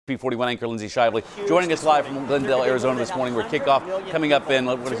P41 anchor Lindsay Shively joining us live from Glendale, Arizona this morning, where kickoff coming up in,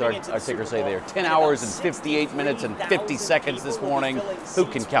 what does our ticker say there? 10 hours and 58 minutes and 50 seconds this morning. Who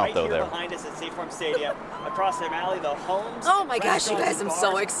can count, though, there? Oh my gosh, you guys, I'm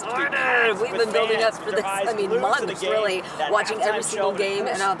so excited. We've been building up for this, months, really, watching every single game,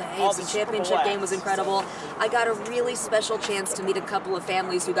 and the AFC Championship game was incredible. I got a really special chance to meet a couple of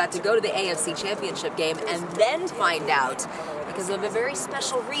families who got to go to the AFC Championship game and then find out, because of a very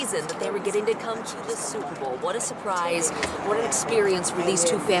special reason, that they were getting to come to the Super Bowl. What a surprise, what an experience for these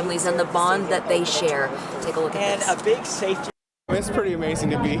two families and the bond that they share. Take a look at this. And a big safety. It's pretty amazing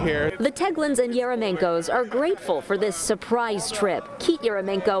to be here. The Teiglands and Yeremenkos are grateful for this surprise trip. Keith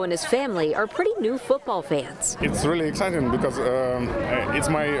Yeremenko and his family are pretty new football fans. It's really exciting because it's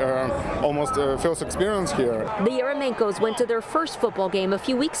my almost first experience here. The Yeremenkos went to their first football game a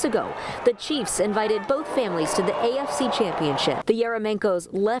few weeks ago. The Chiefs invited both families to the AFC Championship. The Yeremenkos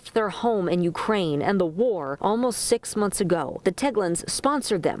left their home in Ukraine and the war almost 6 months ago. The Teiglands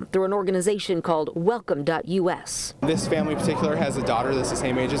sponsored them through an organization called Welcome.us. This family in particular has a daughter that's the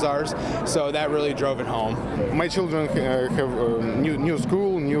same age as ours, so that really drove it home. My children have new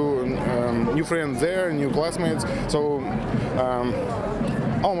school, new friends there, new classmates, so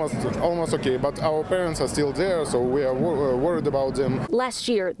almost okay, but our parents are still there, so we are worried about them. Last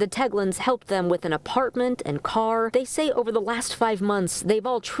year, the Teiglands helped them with an apartment and car. They say over the last 5 months, they've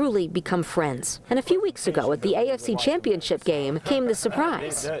all truly become friends. And a few weeks ago at the AFC Championship game came the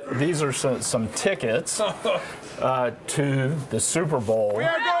surprise. These are some tickets to the Super Bowl. We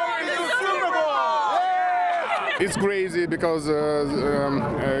are going to the Super Bowl! It's crazy because there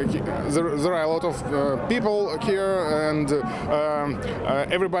are a lot of people here, and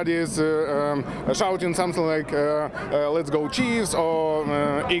everybody is shouting something like "Let's go Chiefs" or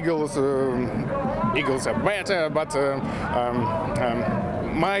 "Eagles." Eagles are better, but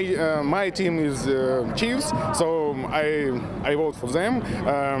my team is Chiefs, so I vote for them.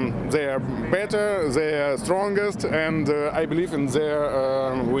 They are better, they are strongest, and I believe in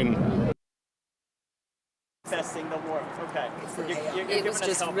their win. It was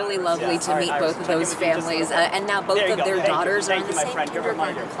just really lovely to meet both of those families, and now both of their daughters are in the same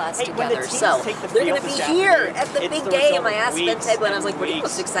kindergarten class together. So they're going to be here at the big game. I asked Ben Teigland, I was like, what are you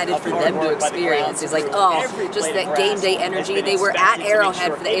most excited for them to experience? He's like, oh, just that game day energy. They were at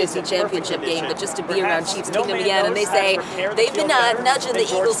Arrowhead for the AFC Championship game, but just to be around Chiefs Kingdom again, and they say they've been nudging the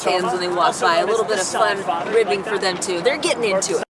Eagles fans when they walk by. A little bit of fun ribbing for them too. They're getting into it.